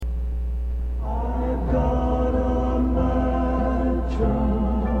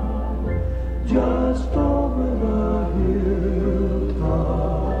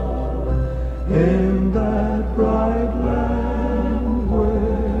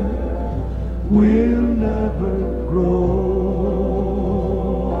will never grow.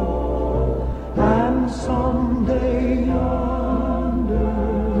 And someday yonder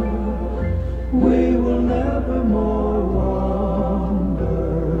we will never more wander,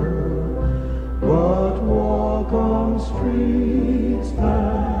 but walk on streets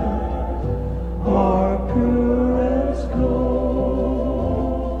that are pure as gold.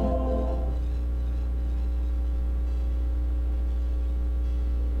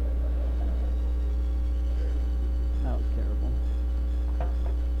 That was terrible.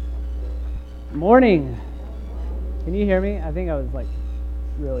 Morning. Can you hear me? I think I was like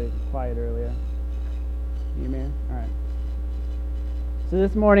really quiet earlier. Can you hear me? All right. So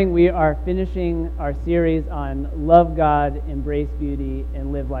this morning we are finishing our series on love God, embrace beauty,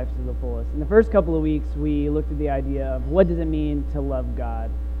 and live life to the fullest. In the first couple of weeks, we looked at the idea of what does it mean to love God,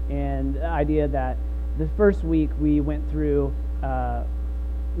 and the idea that the first week we went through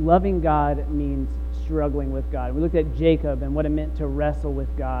loving God means struggling with God. We looked at Jacob and what it meant to wrestle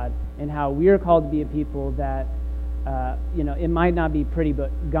with God, and how we are called to be a people that, it might not be pretty,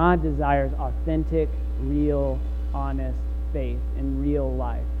 but God desires authentic, real, honest faith in real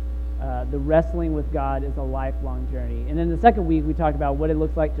life. The wrestling with God is a lifelong journey. And then the second week, we talked about what it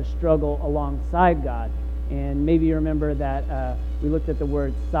looks like to struggle alongside God. And maybe you remember that we looked at the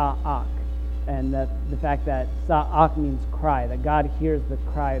word sa'ak, and the fact that sa'ak means cry, that God hears the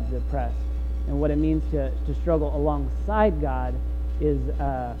cry of the oppressed. And what it means to struggle alongside God is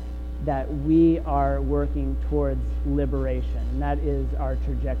that we are working towards liberation. And that is our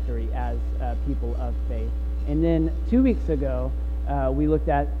trajectory as people of faith. And then 2 weeks ago, we looked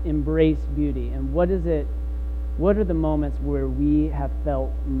at embrace beauty. And what are the moments where we have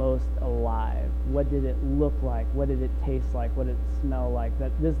felt most alive? What did it look like? What did it taste like? What did it smell like?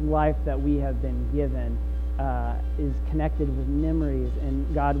 That this life that we have been given is connected with memories,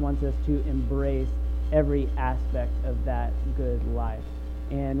 and God wants us to embrace every aspect of that good life.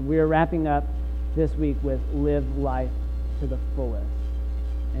 And we're wrapping up this week with live life to the fullest.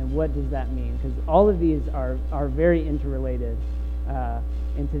 And what does that mean? Because all of these are very interrelated.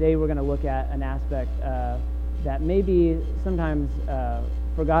 And today we're going to look at an aspect that may be sometimes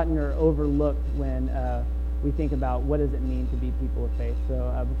forgotten or overlooked when we think about what does it mean to be people of faith.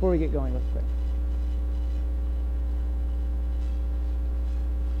 So before we get going, let's pray.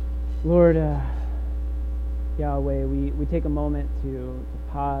 Lord, Yahweh, we take a moment to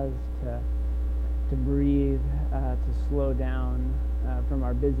pause, to breathe, to slow down from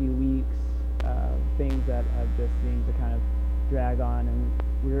our busy weeks, things that have just seemed to kind of drag on. And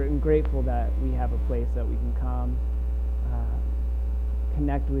we're grateful that we have a place that we can come,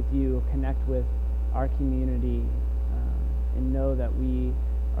 connect with you, connect with our community, and know that we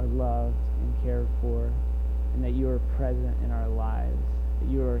are loved and cared for, and that you are present in our lives, that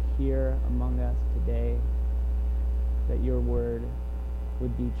you are here among us today, that your word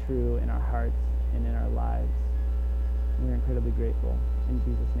would be true in our hearts and in our lives. We're incredibly grateful. In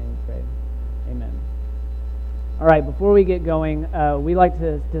Jesus' name we pray. Amen. All right, before we get going, we like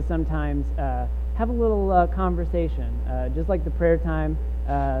to sometimes have a little conversation. Just like the prayer time,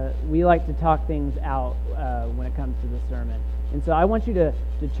 we like to talk things out when it comes to the sermon. And so I want you to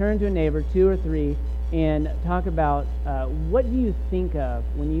turn to a neighbor, 2 or 3, and talk about what do you think of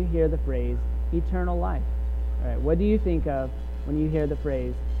when you hear the phrase eternal life? All right, what do you think of when you hear the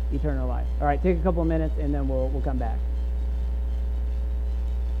phrase eternal life? All right, take a couple of minutes and then we'll come back.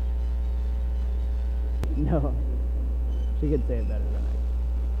 No, she could say it better than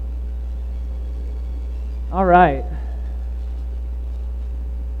I. All right.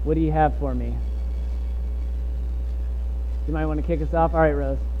 What do you have for me? You might want to kick us off. All right,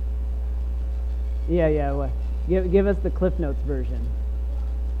 Rose. Yeah. What? Give us the Cliff Notes version.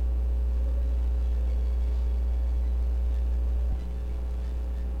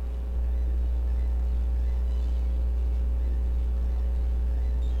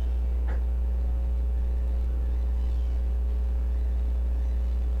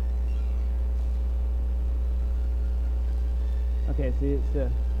 Okay,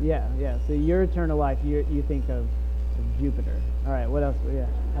 so your eternal life, you think of Jupiter. All right, what else? Yeah.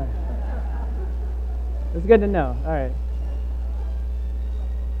 All right. It's good to know. All right.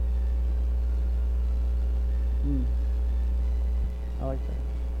 I like that.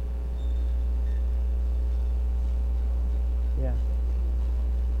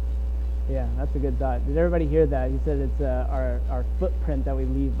 Yeah, that's a good thought. Did everybody hear that? He said it's our footprint that we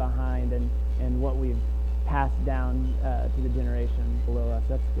leave behind and what we've passed down to the generation below us.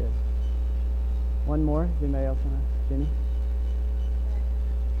 That's good. One more. Does anybody else want to? Jenny?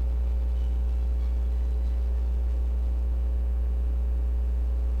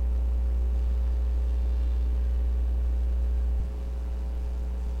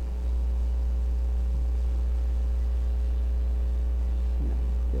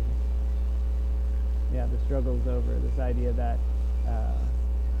 struggles over, this idea that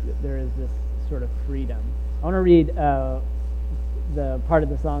there is this sort of freedom. I want to read the part of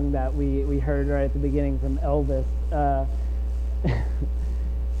the song that we heard right at the beginning from Elvis.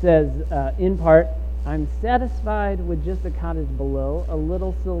 Says, in part, I'm satisfied with just a cottage below, a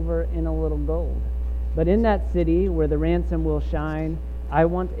little silver and a little gold. But in that city where the ransom will shine, I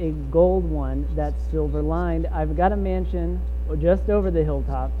want a gold one that's silver lined. I've got a mansion just over the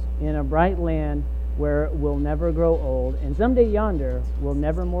hilltops in a bright land where we'll never grow old, and someday yonder we'll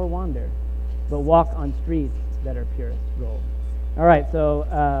never more wander, but walk on streets that are purest gold. All right, so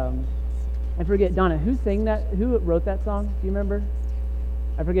I forget, Donna, who sang that? Who wrote that song? Do you remember?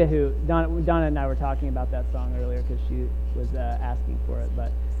 I forget who. Donna and I were talking about that song earlier because she was asking for it,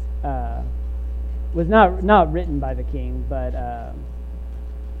 but was not written by the King,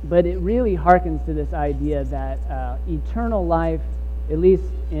 but it really harkens to this idea that eternal life, at least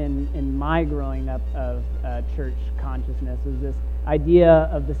in my growing up of church consciousness, is this idea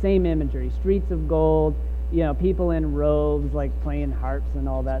of the same imagery: streets of gold, people in robes, like playing harps and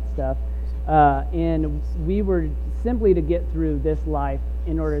all that stuff. And we were simply to get through this life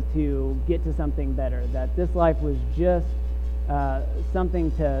in order to get to something better, that this life was just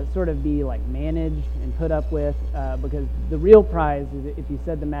something to sort of be like managed and put up with, because the real prize, if you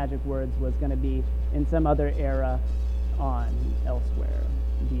said the magic words, was going to be in some other era on, elsewhere,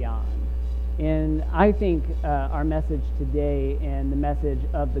 beyond. And I think our message today and the message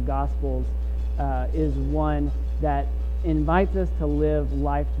of the Gospels is one that invites us to live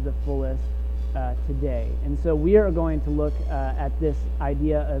life to the fullest today. And so we are going to look at this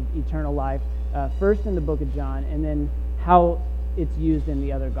idea of eternal life first in the book of John, and then how it's used in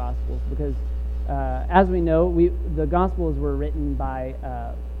the other Gospels. Because as we know, the Gospels were written by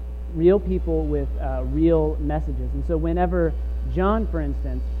real people with real messages. And so whenever John, for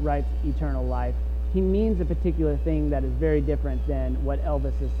instance, writes eternal life, he means a particular thing that is very different than what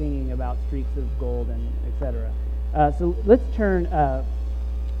Elvis is singing about streets of gold and etc. So let's turn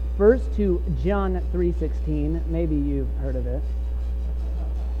first to John 3:16. Maybe you've heard of it.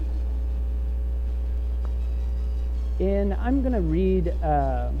 And I'm going to read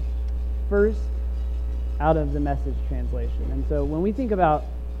first out of the Message translation. And so when we think about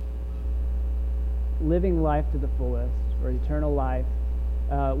living life to the fullest, or eternal life,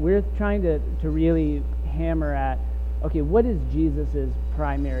 we're trying to really hammer at, okay, what is Jesus'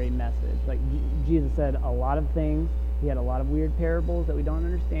 primary message? Like, Jesus said a lot of things. He had a lot of weird parables that we don't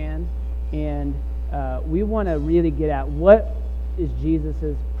understand. And we want to really get at what is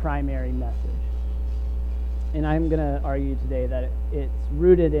Jesus' primary message. And I'm going to argue today that it's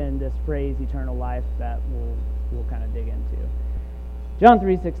rooted in this phrase, eternal life, that we'll kind of dig into. John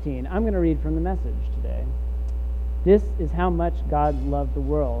 3:16, I'm going to read from the Message today. This is how much God loved the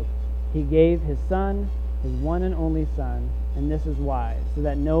world. He gave his Son, his one and only Son, and this is why, so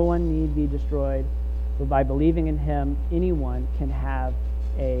that no one need be destroyed, but by believing in him, anyone can have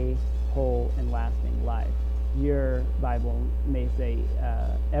a whole and lasting life. Your Bible may say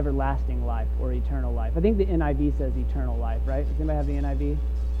everlasting life or eternal life. I think the NIV says eternal life, right? Does anybody have the NIV?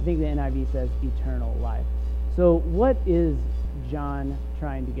 I think the NIV says eternal life. So what is John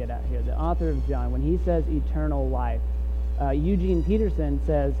trying to get at here? The author of John, when he says eternal life, Eugene Peterson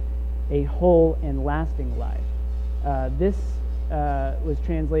says a whole and lasting life. This was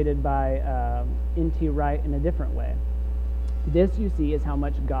translated by N.T. Wright in a different way. This, you see, is how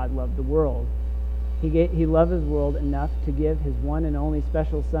much God loved the world. He loved his world enough to give his one and only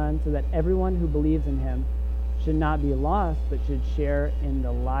special Son, so that everyone who believes in him should not be lost, but should share in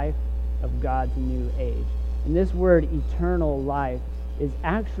the life of God's new age. And this word, eternal life, is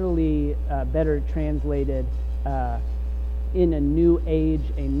actually better translated in a new age,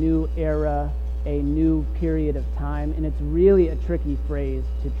 a new era, a new period of time, and it's really a tricky phrase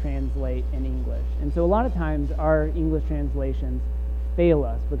to translate in English. And so a lot of times our English translations fail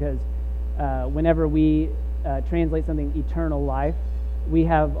us, because whenever we translate something eternal life, we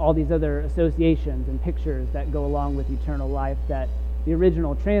have all these other associations and pictures that go along with eternal life that the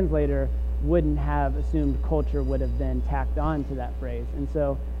original translator wouldn't have assumed culture would have then tacked on to that phrase. And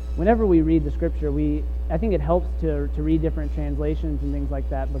so whenever we read the scripture, I think it helps to read different translations and things like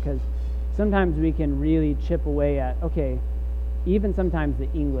that, because sometimes we can really chip away at, okay, even sometimes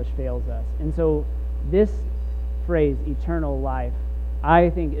the English fails us. And so this phrase, eternal life, I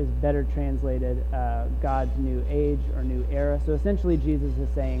think is better translated God's new age or new era. So essentially Jesus is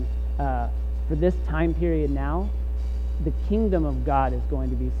saying, for this time period now, the kingdom of God is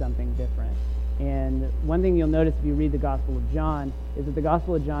going to be something different. And one thing you'll notice if you read the Gospel of John is that the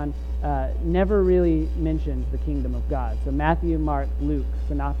Gospel of John never really mentions the kingdom of God. So Matthew, Mark, Luke,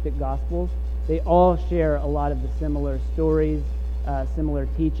 synoptic Gospels, they all share a lot of the similar stories, similar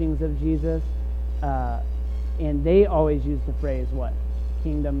teachings of Jesus, and they always use the phrase, what?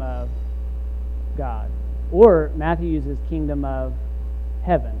 Kingdom of God. Or Matthew uses kingdom of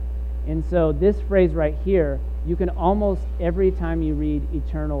heaven. And so this phrase right here, you can almost, every time you read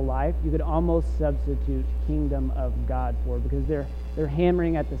eternal life, you could almost substitute kingdom of God for, because they're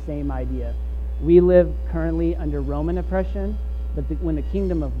hammering at the same idea. We live currently under Roman oppression, but when the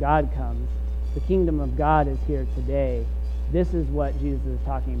kingdom of God comes, the kingdom of God is here today. This is what Jesus is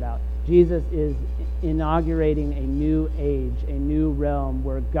talking about. Jesus is inaugurating a new age, a new realm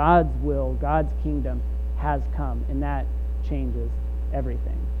where God's will, God's kingdom has come, and that changes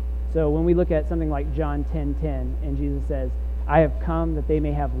everything. So when we look at something like John 10:10, and Jesus says, I have come that they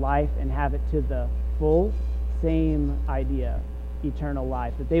may have life and have it to the full, same idea, eternal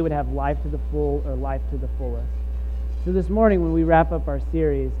life, that they would have life to the full or life to the fullest. So this morning when we wrap up our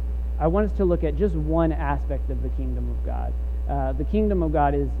series, I want us to look at just one aspect of the kingdom of God. The kingdom of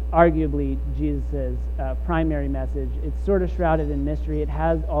God is arguably Jesus' primary message. It's sort of shrouded in mystery. It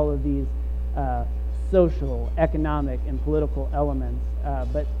has all of these social, economic, and political elements.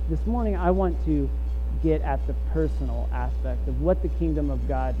 But this morning I want to get at the personal aspect of what the kingdom of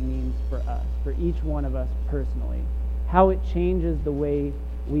God means for us, for each one of us personally, how it changes the way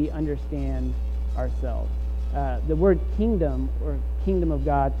we understand ourselves. The word kingdom or kingdom of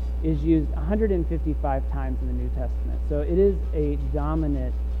God is used 155 times in the New Testament. So it is a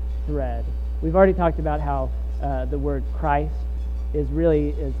dominant thread. We've already talked about how the word Christ is really,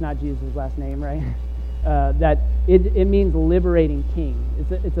 it's not Jesus' last name, right? That it means liberating king.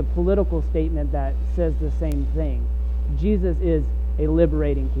 It's a political statement that says the same thing. Jesus is a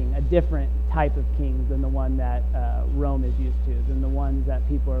liberating king, a different type of king than the one that Rome is used to, than the ones that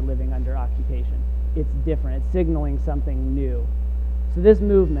people are living under occupation. It's different. It's signaling something new. So this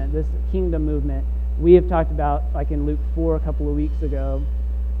movement, this kingdom movement, we have talked about, like in Luke 4 a couple of weeks ago,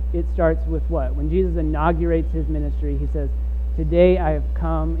 it starts with what? When Jesus inaugurates his ministry, he says, today I have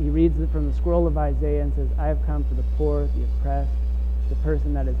come, he reads it from the scroll of Isaiah and says, I have come for the poor, the oppressed, the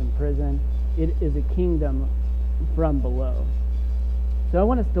person that is in prison. It is a kingdom from below. So I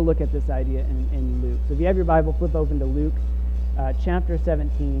want us to look at this idea in Luke. So if you have your Bible, flip open to Luke chapter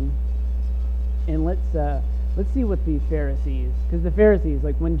 17, and let's see what the Pharisees, because the Pharisees,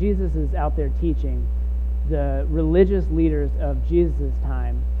 like when Jesus is out there teaching, the religious leaders of Jesus'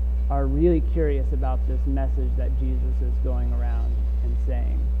 time are really curious about this message that Jesus is going around and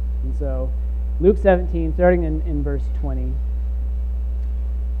saying. And so Luke 17, starting in verse 20,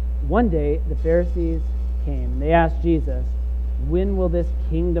 one day the Pharisees came. They asked Jesus, when will this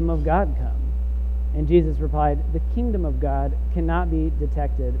kingdom of God come? And Jesus replied, the kingdom of God cannot be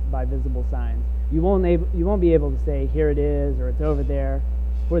detected by visible signs. You won't be able to say, here it is, or it's over there,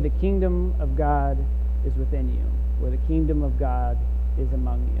 for the kingdom of God is within you, where the kingdom of God is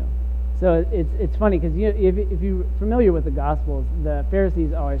among you. So it's funny, because if you're familiar with the Gospels, the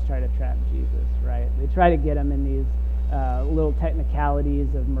Pharisees always try to trap Jesus, right? They try to get him in these little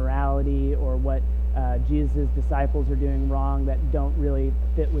technicalities of morality or what Jesus' disciples are doing wrong that don't really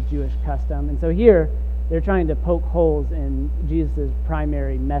fit with Jewish custom. And so here, they're trying to poke holes in Jesus'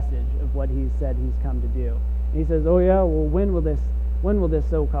 primary message of what he said he's come to do. And he says, oh yeah, well, when will this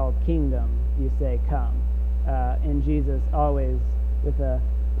so-called kingdom, you say, come? And Jesus always, with a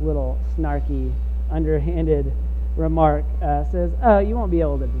little snarky, underhanded remark, says, you won't be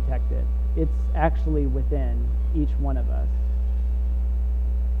able to detect it. It's actually within each one of us.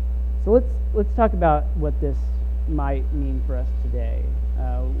 So let's talk about what this might mean for us today.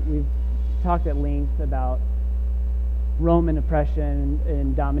 We've talked at length about Roman oppression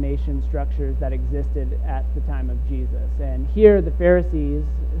and domination structures that existed at the time of Jesus. And here the Pharisees,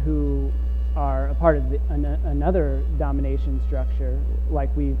 who are a part of another domination structure,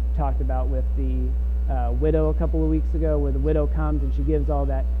 like we talked about with the widow a couple of weeks ago, where the widow comes and she gives all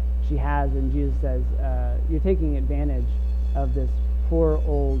that she has, and Jesus says, you're taking advantage of this poor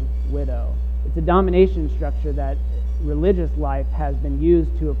old widow. It's a domination structure that religious life has been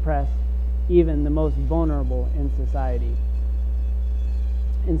used to oppress even the most vulnerable in society.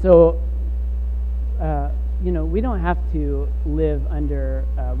 And so, we don't have to live under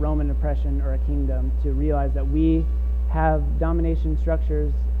Roman oppression or a kingdom to realize that we have domination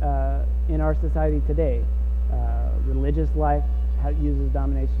structures in our society today. Religious life uses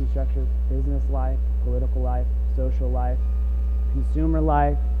domination structures, business life, political life, social life, consumer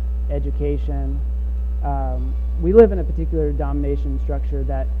life, education. We live in a particular domination structure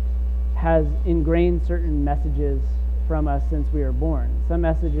that has ingrained certain messages from us since we were born. Some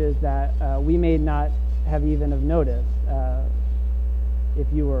messages that we may not have even have noticed. If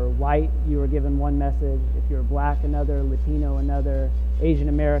you were white, you were given one message. If you were black, another. Latino, another. Asian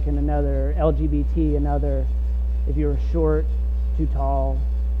American, another. LGBT, another. If you were short, too tall.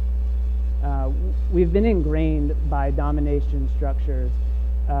 We've been ingrained by domination structures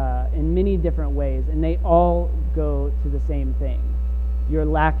in many different ways, and they all go to the same thing. You're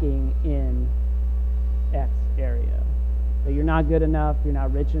lacking in X area. That you're not good enough, you're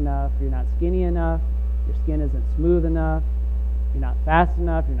not rich enough, you're not skinny enough, your skin isn't smooth enough, you're not fast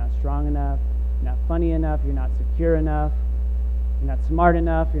enough, you're not strong enough, you're not funny enough, you're not secure enough, you're not smart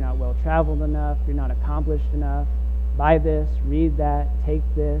enough, you're not well-traveled enough, you're not accomplished enough. Buy this, read that, take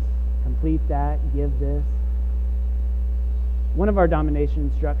this, complete that, give this. One of our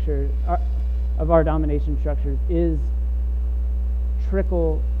domination structures is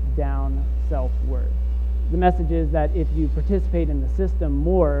trickle-down self-worth. The message is that if you participate in the system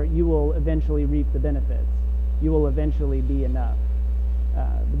more, you will eventually reap the benefits. You will eventually be enough.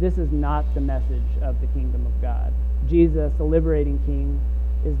 But this is not the message of the kingdom of God. Jesus, the liberating king,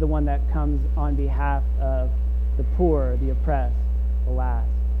 is the one that comes on behalf of the poor, the oppressed, the last.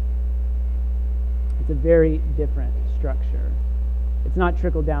 It's a very different structure. It's not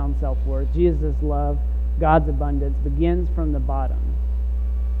trickle-down self-worth. Jesus' love, God's abundance, begins from the bottom.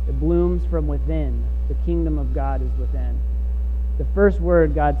 It blooms from within. The kingdom of God is within. The first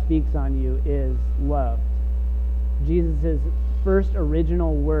word God speaks on you is loved. Jesus' first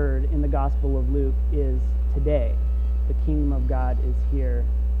original word in the Gospel of Luke is today. The kingdom of God is here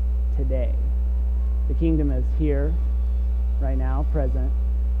today. The kingdom is here, right now, present.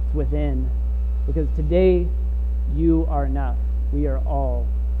 It's within. Because today, you are enough. We are all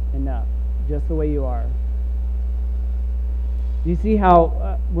enough, just the way you are. Do you see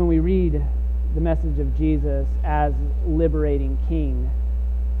how when we read the message of Jesus as liberating king,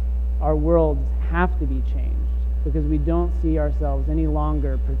 our worlds have to be changed because we don't see ourselves any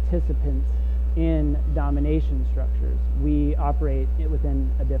longer participants in domination structures. We operate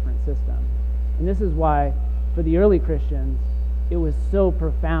within a different system. And this is why, for the early Christians, it was so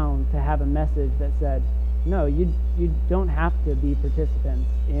profound to have a message that said, no, you don't have to be participants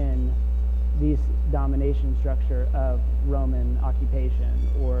in this domination structure of Roman occupation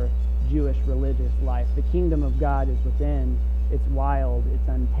or Jewish religious life. The kingdom of God is within. It's wild. It's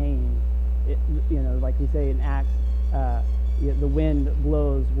untamed. Like we say in Acts, the wind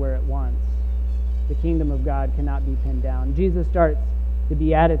blows where it wants. The kingdom of God cannot be pinned down. Jesus starts the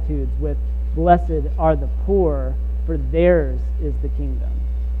Beatitudes with, "Blessed are the poor, for theirs is the kingdom."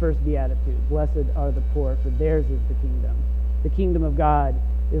 First beatitude, "Blessed are the poor, for theirs is the kingdom." The kingdom of God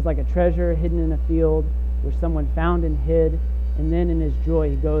is like a treasure hidden in a field where someone found and hid, and then in his joy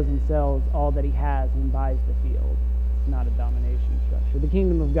he goes and sells all that he has and buys the field. It's not a domination structure. The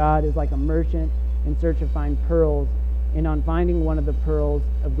kingdom of God is like a merchant in search of fine pearls, and on finding one of the pearls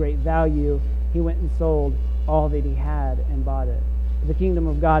of great value, he went and sold all that he had and bought it. The kingdom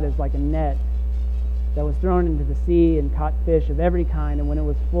of God is like a net that was thrown into the sea and caught fish of every kind, and when it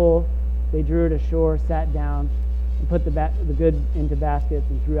was full, they drew it ashore, sat down, and put the good into baskets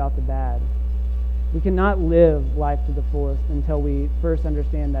and threw out the bad. We cannot live life to the fullest until we first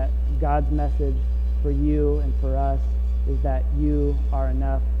understand that God's message for you and for us is that you are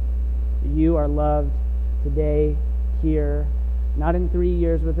enough, that you are loved today, here, not in 3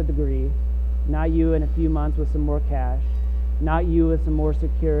 years with a degree, not you in a few months with some more cash, not you with some more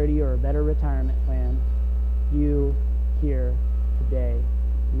security or a better retirement plan. You here today,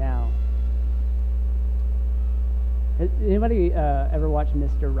 now. Has anybody ever watched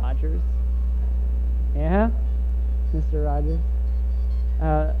Mr. Rogers? Yeah? Mr. Rogers?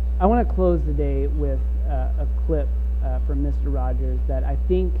 I want to close the day with a clip from Mr. Rogers that I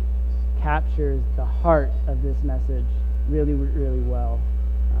think captures the heart of this message really, really well.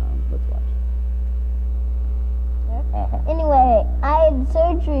 Let's watch. Anyway, I had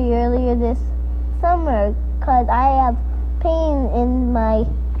surgery earlier this summer because I have pain in my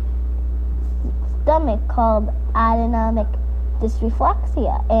stomach called autonomic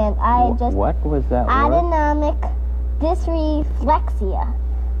dysreflexia, and I just... What was that word? Autonomic dysreflexia.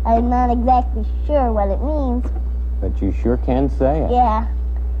 I'm not exactly sure what it means. But you sure can say it. Yeah.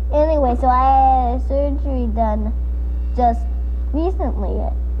 Anyway, so I had a surgery done just recently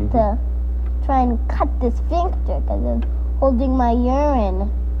to try and cut the sphincter because I'm holding my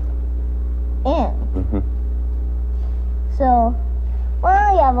urine in. So,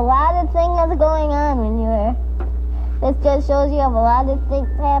 well, you have a lot of things going on when you're... This just shows you have a lot of things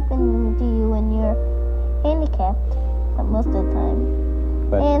happen to you when you're handicapped, most of the time.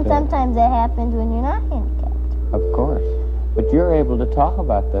 But, and sometimes it happens when you're not handicapped. Of course. But you're able to talk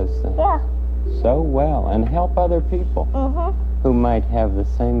about those things. Yeah. so well and help other people Mhm. who might have the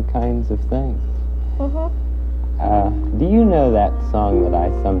same kinds of things. Mhm. Do you know that song that I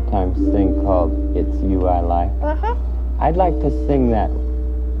sometimes sing called It's You I Like? Mhm. I'd like to sing that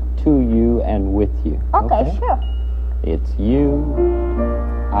to you and with you. Okay, sure. It's you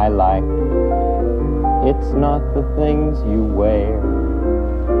I like. It's not the things you wear.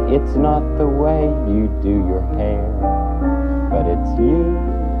 It's not the way you do your hair. But it's you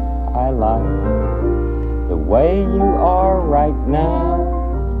I like. The way you are right now.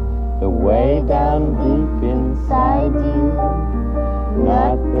 The way down deep inside you.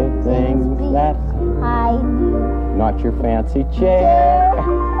 Not the things that I do. not your fancy chair.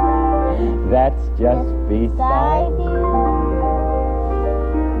 That's just beside you.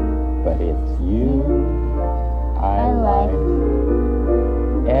 But it's you I like.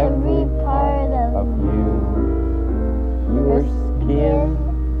 Every part of you. Your skin,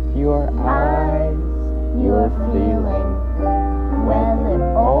 your eyes, your feelings, whether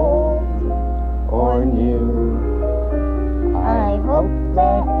old or new. I hope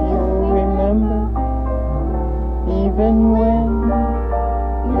that you'll remember, even when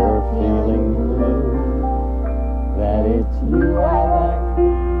you're feeling blue, that it's you I like.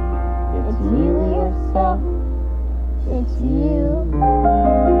 It's you yourself. It's you.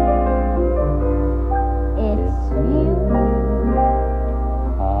 It's you.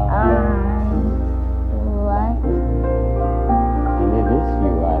 I like. And it is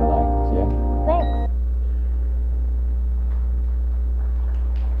you I like, Jeff. Thanks.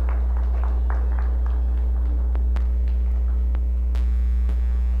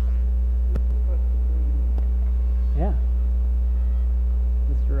 Yeah.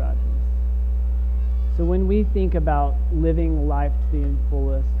 Mr. Rogers. So when we think about living life to the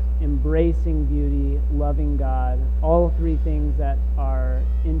fullest, embracing beauty, loving God, all three things that are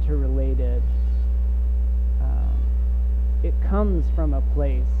interrelated, it comes from a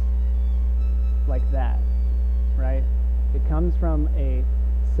place like that, right? It comes from a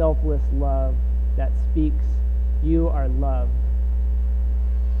selfless love that speaks, you are loved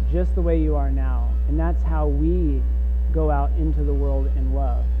just the way you are now. And that's how we go out into the world in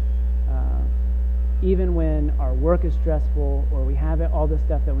love. Even when our work is stressful, or we have all this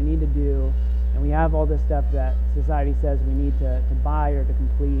stuff that we need to do, and we have all this stuff that society says we need to buy or to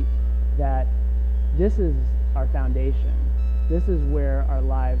complete, that this is our foundation. This is where our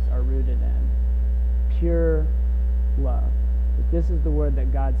lives are rooted in. Pure love. That this is the word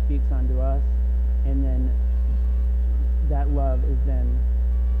that God speaks unto us, and then that love is then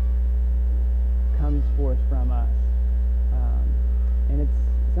comes forth from us. And it's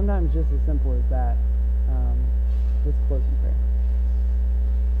sometimes just as simple as that. Let's close in prayer.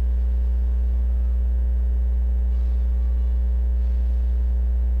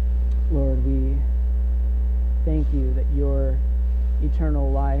 Lord, we thank you that your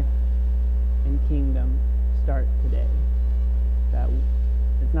eternal life and kingdom start today. That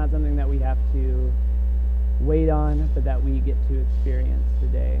it's not something that we have to wait on, but that we get to experience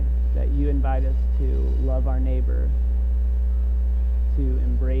today. That you invite us to love our neighbor, to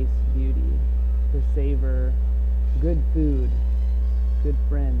embrace beauty, to savor good food, good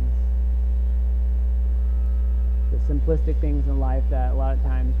friends, the simplistic things in life that a lot of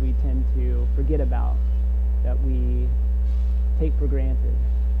times we tend to forget about, that we take for granted,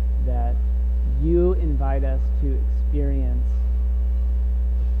 that you invite us to experience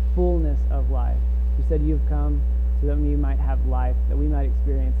the fullness of life. You said you've come so that we might have life, that we might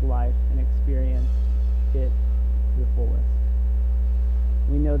experience life and experience it to the fullest.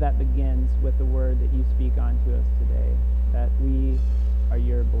 We know that begins with the word that you speak onto us today, that we are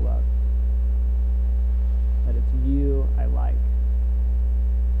your beloved, that it's you I like.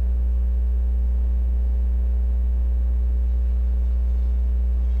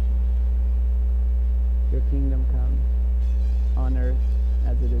 Your kingdom come on earth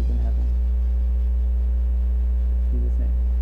as it is in heaven. In Jesus' name.